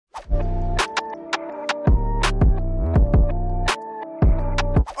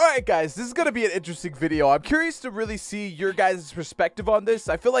Alright guys, this is going to be an interesting video. I'm curious to really see your guys' perspective on this.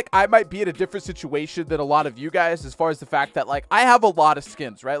 I feel like I might be in a different situation than a lot of you guys as far as the fact that like I have a lot of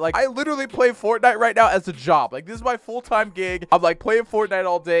skins, right? Like I literally play Fortnite right now as a job. Like this is my full-time gig. I'm like playing Fortnite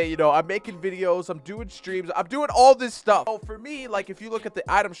all day, you know, I'm making videos, I'm doing streams, I'm doing all this stuff. So for me, like if you look at the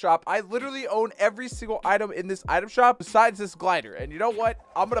item shop, I literally own every single item in this item shop besides this glider. And you know what?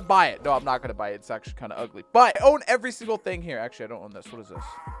 I'm going to buy it. No, I'm not going to buy it. It's actually kind of ugly. But I own every single thing here. Actually, I don't own this. What is this?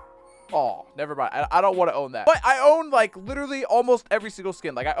 Oh, never mind. I don't want to own that. But I own like literally almost every single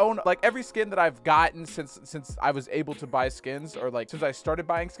skin. Like I own like every skin that I've gotten since I was able to buy skins, or like since I started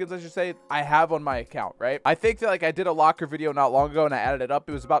buying skins, I should say, I have on my account, right? I think that like I did a locker video not long ago and I added it up.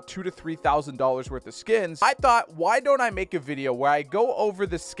 It was about $2,000 to $3,000 worth of skins. I thought, why don't I make a video where I go over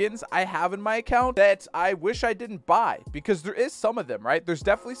the skins I have in my account that I wish I didn't buy? Because there is some of them, right? There's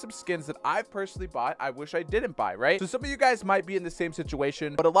definitely some skins that I personally bought I wish I didn't buy, right? So some of you guys might be in the same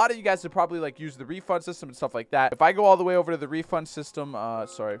situation, but a lot of you guys would probably like use the refund system and stuff like that. If I go all the way over to the refund system,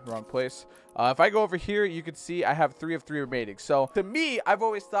 sorry, wrong place. If I go over here, you can see I have 3 of 3 remaining. So to me, I've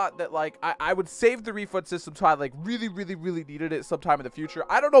always thought that like I would save the refund system so I like really needed it sometime in the future.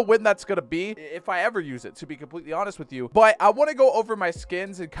 I don't know when that's gonna be, if I ever use it, to be completely honest with you. But I want to go over my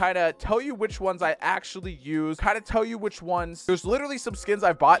skins and kind of tell you which ones I actually use, kind of tell you which ones. There's literally some skins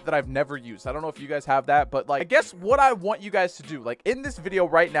I've bought that I've never used. I don't know if you guys have that, but like I guess what I want you guys to do, like in this video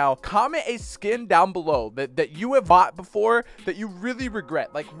right now, comment a skin down below that you have bought before that you really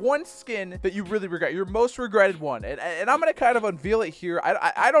regret. Like one skin that you really regret, your most regretted one, and I'm gonna kind of unveil it here.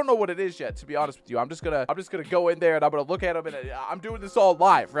 I don't know what it is yet, to be honest with you. I'm just gonna go in there and I'm gonna look at them, and I'm doing this all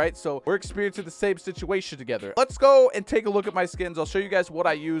live, right? So we're experiencing the same situation together. Let's go and take a look at my skins. I'll show you guys what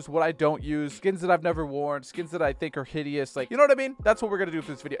I use, what I don't use, skins that I've never worn, skins that I think are hideous, like, you know what I mean? That's what we're gonna do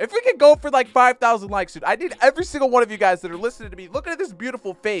for this video. If we can go for like 5,000 likes, dude, I need every single one of you guys that are listening to me looking at this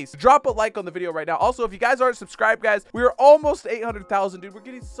beautiful face, drop a like on the video right now. Also, if you guys aren't subscribed, guys, we are almost 800,000, dude. We're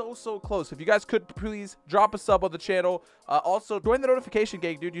getting so close. If you guys could please drop a sub on the channel. Also join the notification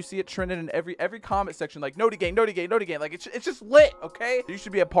gang, dude. You see it trending in every comment section, like Noti gang. Like it's just lit, okay? You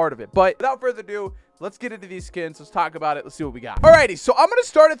should be a part of it. But without further ado, let's get into these skins. Let's talk about it. Let's see what we got. Alrighty, so I'm gonna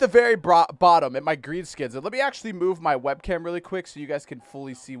start at the very bottom at my green skins, and let me actually move my webcam really quick so you guys can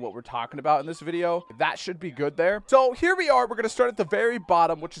fully see what we're talking about in this video. That should be good there. So here we are. We're gonna start at the very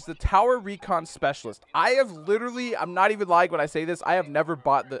bottom, which is the Tower Recon Specialist. I have literally, I'm not even lying when I say this, I have never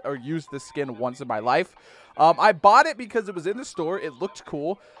bought or used this skin once in my life. I bought it because it was in the store. It looked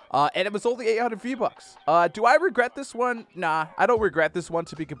cool. And it was only 800 V-Bucks. Do I regret this one? Nah, I don't regret this one,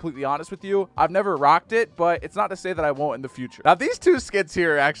 to be completely honest with you. I've never rocked it, but it's not to say that I won't in the future. Now, these two skins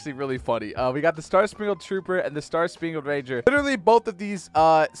here are actually really funny. We got the Star Spangled Trooper and the Star Spangled Ranger. Literally, both of these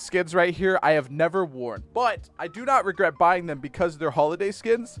skins right here, I have never worn. But I do not regret buying them because they're holiday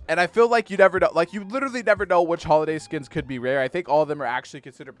skins. And I feel like you never know. Like, you literally never know which holiday skins could be rare. I think all of them are actually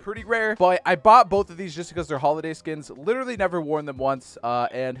considered pretty rare. But I bought both of these just because they're holiday skins. Literally never worn them once.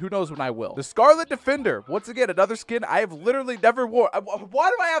 And who knows when I will. The Scarlet Defender, once again, another skin I have literally never worn. Why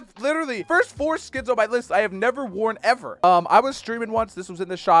do I have literally first 4 skins on my list I have never worn ever? I was streaming once. This was in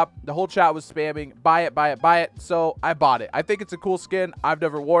the shop. The whole chat was spamming buy it. So I bought it. I think it's a cool skin. I've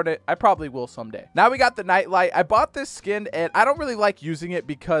never worn it. I probably will someday. Now we got the Nightlight. I bought this skin and I don't really like using it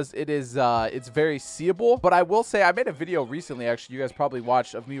because it is it's very seeable, but I will say I made a video recently, actually, you guys probably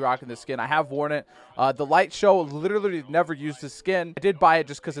watched, of me rocking this skin. I have worn it. The light show, literally never used this skin. I did buy it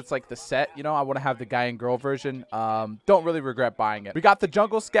just because it's like the set, you know, I want to have the guy and girl version. Don't really regret buying it. We got the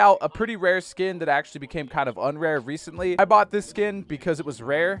Jungle Scout, a pretty rare skin that actually became kind of unrare recently. I bought this skin because it was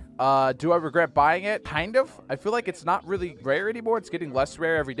rare. Do I regret buying it? Kind of. I feel like it's not really rare anymore. It's getting less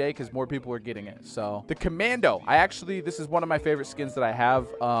rare every day because more people are getting it. So the Commando, this is one of my favorite skins that I have.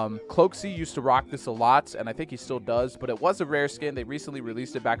 Cloaksy used to rock this a lot, and I think he still does, but it was a rare skin. They recently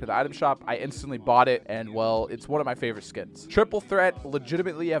released it back to the item shop. I instantly bought it, and well, it's one of my favorite skins. Triple Threat,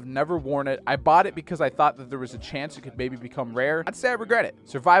 legitimately have never worn it. I bought it because I thought that there was a chance it could maybe become rare. I'd say I regret it.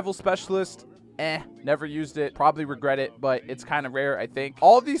 Survival Specialist, never used it, probably regret it, but it's kind of rare, I think.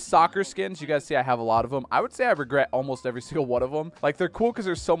 All these soccer skins, you guys see I have a lot of them. I would say I regret almost every single one of them. Like, they're cool because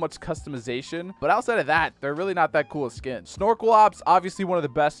there's so much customization, but outside of that, they're really not that cool of skins. Snorkel Ops, obviously one of the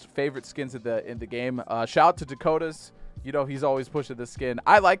best favorite skins in the game. Shout out to Dakota's. You know, he's always pushing this skin.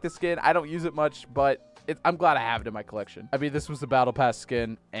 I like the skin. I don't use it much, but I'm glad I have it in my collection. I mean, this was the Battle Pass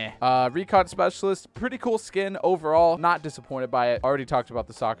skin. Recon Specialist, pretty cool skin overall. Not disappointed by it. Already talked about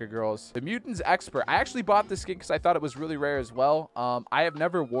the soccer girls. The Mutants Expert. I actually bought this skin because I thought it was really rare as well. I have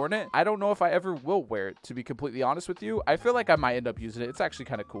never worn it. I don't know if I ever will wear it, to be completely honest with you. I feel like I might end up using it. It's actually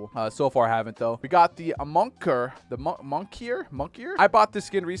kind of cool. So far, I haven't, though. We got the Monker. The Monkier? I bought this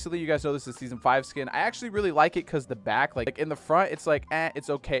skin recently. You guys know this is Season 5 skin. I actually really like it because the back, like in the front, it's like, it's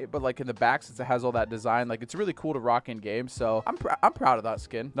okay. But like in the back, since it has all that design, like it's really cool to rock in game. So I'm proud of that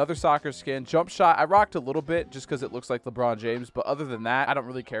skin. Another soccer skin. Jump Shot. I rocked a little bit just because it looks like LeBron James. But other than that, I don't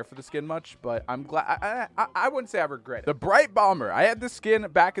really care for the skin much. But I'm glad. I wouldn't say I regret it. The Bright Bomber. I had this skin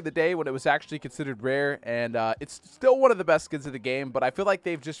back in the day when it was actually considered rare. And it's still one of the best skins of the game. But I feel like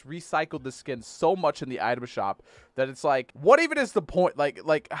they've just recycled the skin so much in the item shop that it's like, what even is the point?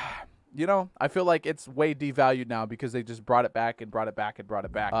 Like you know, I feel like it's way devalued now because they just brought it back and brought it back and brought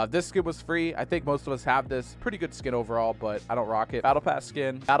it back. This skin was free. I think most of us have this. Pretty good skin overall, but I don't rock it. Battle Pass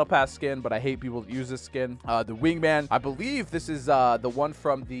skin, but I hate people that use this skin. The Wingman. I believe this is the one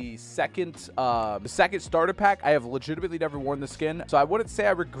from the second starter pack. I have legitimately never worn the skin, so I wouldn't say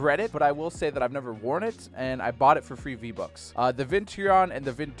I regret it, but I will say that I've never worn it, and I bought it for free V-Bucks. The Venturion and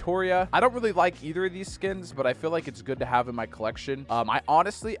the Ventoria. I don't really like either of these skins, but I feel like it's good to have in my collection. I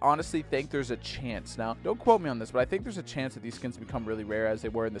honestly think there's a chance. Now, don't quote me on this, but I think there's a chance that these skins become really rare as they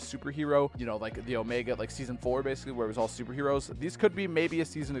were in the superhero, you know, like the Omega, like Season 4, basically, where it was all superheroes. These could be maybe a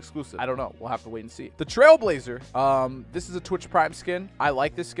season exclusive. I don't know. We'll have to wait and see. The Trailblazer. This is a Twitch Prime skin. I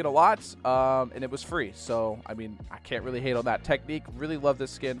like this skin a lot, and it was free. So, I mean, I can't really hate on that. Technique. Really love this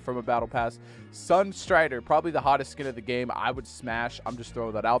skin from a Battle Pass. Sunstrider. Probably the hottest skin of the game. I would smash. I'm just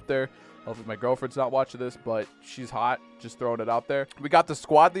throwing that out there. Hopefully my girlfriend's not watching this, but she's hot. Just throwing it out there. We got the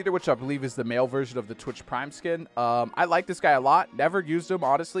Squad Leader, which I believe is the male version of the Twitch Prime skin. I like this guy a lot. Never used him,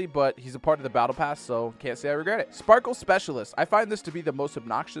 honestly, but he's a part of the Battle Pass, so can't say I regret it. Sparkle Specialist. I find this to be the most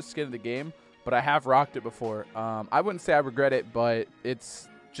obnoxious skin in the game, but I have rocked it before. I wouldn't say I regret it, but it's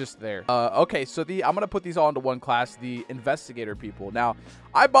just there. Okay, so I'm gonna put these all into one class, the Investigator people. Now,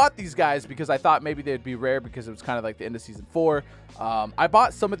 I bought these guys because I thought maybe they'd be rare because it was kind of like the end of Season 4. I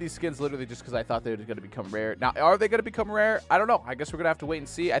bought some of these skins literally just because I thought they were going to become rare. Now, are they going to become rare? I don't know. I guess we're going to have to wait and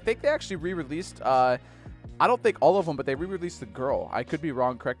see. I think they actually re-released, I don't think all of them, but they re-released the girl. I could be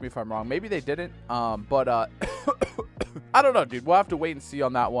wrong. Correct me if I'm wrong. Maybe they didn't, but I don't know, dude. We'll have to wait and see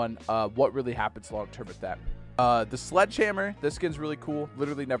on that one, what really happens long-term with that. The Sledgehammer, this skin's really cool.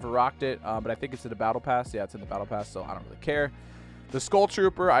 Literally never rocked it, but I think it's in the Battle Pass. Yeah, it's in the Battle Pass, so I don't really care. The Skull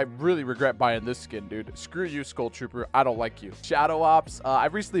Trooper, I really regret buying this skin, dude. Screw you, Skull Trooper. I don't like you. Shadow Ops, I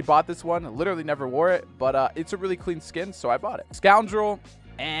recently bought this one. Literally never wore it, but it's a really clean skin, so I bought it. Scoundrel,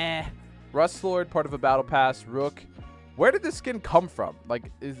 Rust Lord, part of a Battle Pass. Rook. Where did this skin come from?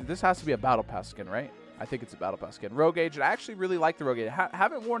 Like, this has to be a Battle Pass skin, right? I think it's a Battle Pass skin. Rogue Agent, I actually really like the Rogue Agent.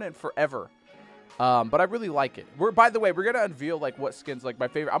 Haven't worn it in forever. But I really like it. By the way, we're going to unveil, like, what skins, like, my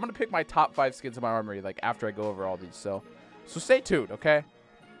favorite. I'm going to pick my top 5 skins in my armory, like, after I go over all these. So stay tuned, okay?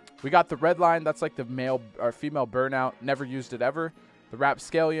 We got the Red Line. That's, like, the male or female Burnout. Never used it ever. The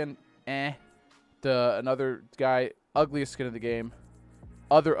Rapscallion, another guy, ugliest skin of the game.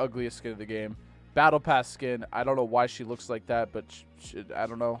 Other ugliest skin of the game. Battle Pass skin. I don't know why she looks like that, but I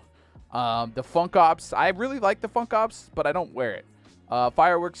don't know. The Funk Ops. I really like the Funk Ops, but I don't wear it.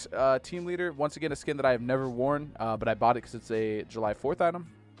 Fireworks Team Leader, once again a skin that I have never worn, but I bought it because it's a July 4th item.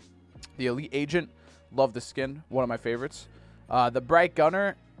 The Elite Agent, love the skin, one of my favorites. The Bright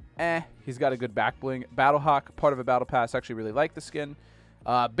Gunner, he's got a good back bling. Battlehawk, part of a Battle Pass, actually really like the skin.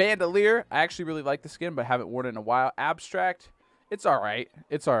 Bandolier, I actually really like the skin, but haven't worn it in a while. Abstract, it's alright.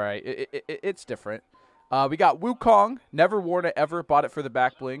 It's alright. It's different. We got Wukong, never worn it ever, bought it for the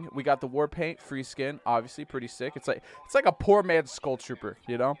back bling. We got the War Paint, free skin, obviously pretty sick. It's like a poor man's Skull Trooper,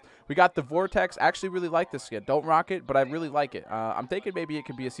 you know? We got the Vortex, actually really like this skin. Don't rock it, but I really like it. I'm thinking maybe it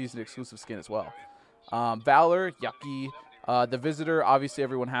could be a season exclusive skin as well. Valor, yucky. The Visitor, obviously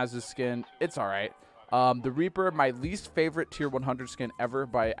everyone has this skin. It's alright. The Reaper, my least favorite tier 100 skin ever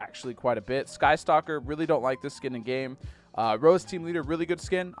by actually quite a bit. Skystalker, really don't like this skin in game. Rose Team Leader, really good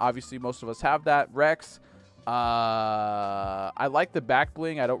skin. Obviously, most of us have that. Rex. I like the back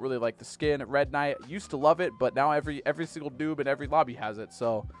bling. I don't really like the skin. Red Knight, used to love it, but now every single noob in every lobby has it.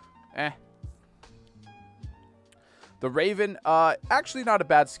 So, The Raven, actually not a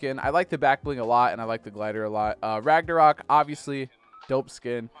bad skin. I like the back bling a lot, and I like the glider a lot. Ragnarok, obviously, dope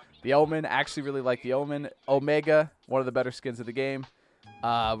skin. The Omen, actually really like the Omen. Omega, one of the better skins of the game.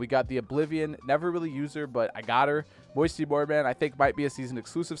 We got the Oblivion. Never really use her, but I got her. Moisty Moorman, I think might be a season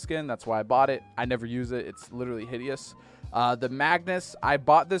exclusive skin. That's why I bought it. I never use it. It's literally hideous. The Magnus, I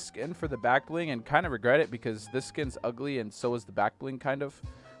bought this skin for the back bling and kind of regret it because this skin's ugly and so is the back bling kind of.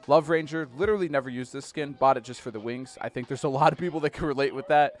 Love Ranger, literally never used this skin. Bought it just for the wings. I think there's a lot of people that can relate with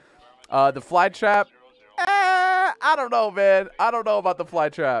that. The Fly Trap, I don't know, man. I don't know about the Fly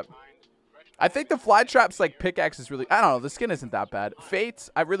Trap. I think the Fly Trap's like pickaxe is really, I don't know, the skin isn't that bad. Fate,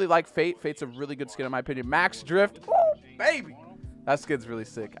 I really like Fate. Fate's a really good skin in my opinion. Max Drift, oh, baby. That skin's really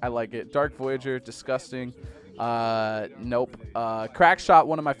sick. I like it. Dark Voyager, disgusting. Nope. Crack Shot,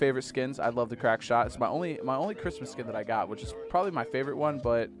 one of my favorite skins. I love the Crack Shot. It's my only Christmas skin that I got, which is probably my favorite one,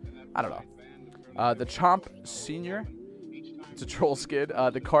 but I don't know. The Chomp Senior, it's a troll skin.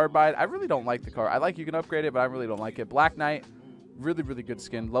 The Carbide, I really don't like the car. I like you can upgrade it, but I really don't like it. Black Knight, really, really good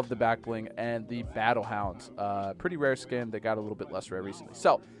skin. Love the back bling. And the Battle Hounds, pretty rare skin. They got a little bit less rare recently.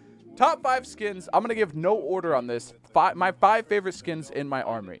 So, top 5 skins. I'm going to give no order on this. My 5 favorite skins in my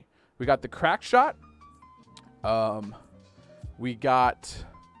armory. We got the Crack Shot. We got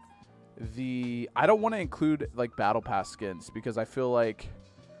the, I don't want to include like battle pass skins because I feel like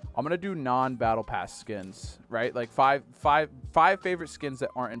I'm going to do non-battle pass skins, right? Like five favorite skins that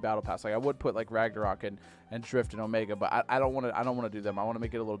aren't in battle pass. Like I would put like Ragnarok and Drift and Omega, but I don't want to do them. I want to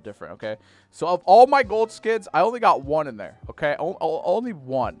make it a little different. Okay. So of all my gold skins, I only got 1 in there. Okay. Only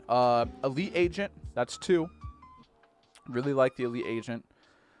 1, Elite Agent. That's 2. Really like the Elite Agent.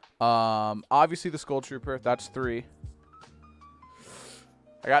 Obviously the Skull Trooper, that's 3.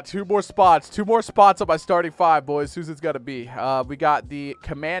 I got 2 more spots. 2 more spots on my starting 5, boys. Who's it's got to be? We got the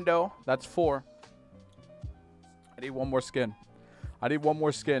Commando, that's 4. I need 1 more skin. I need 1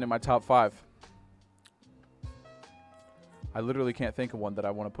 more skin in my top 5. I literally can't think of one that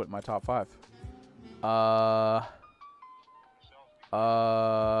I want to put in my top 5.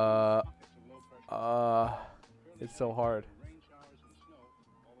 It's so hard.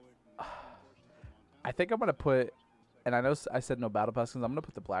 I think I'm going to put, and I know I said no battle pass skins. I'm going to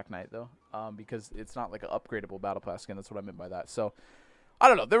put the Black Knight, though, because it's not like an upgradable battle pass skin. That's what I meant by that. So, I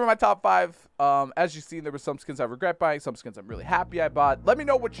don't know. They were my top 5. As you've seen, there were some skins I regret buying, some skins I'm really happy I bought. Let me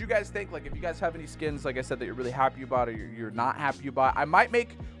know what you guys think. Like, if you guys have any skins, like I said, that you're really happy about or you're not happy about. I might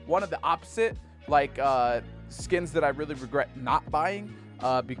make one of the opposite, like skins that I really regret not buying,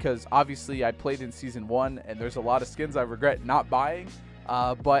 because obviously I played in Season 1, and there's a lot of skins I regret not buying.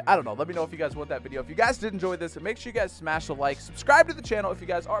 But I don't know. Let me know if you guys want that video. If you guys did enjoy this, make sure you guys smash a like. Subscribe to the channel if you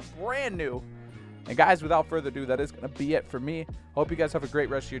guys are brand new. And guys, without further ado, that is going to be it for me. Hope you guys have a great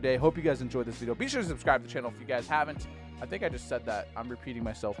rest of your day. Hope you guys enjoyed this video. Be sure to subscribe to the channel if you guys haven't. I think I just said that. I'm repeating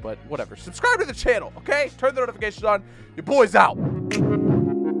myself, but whatever. Subscribe to the channel, okay? Turn the notifications on. Your boy's out.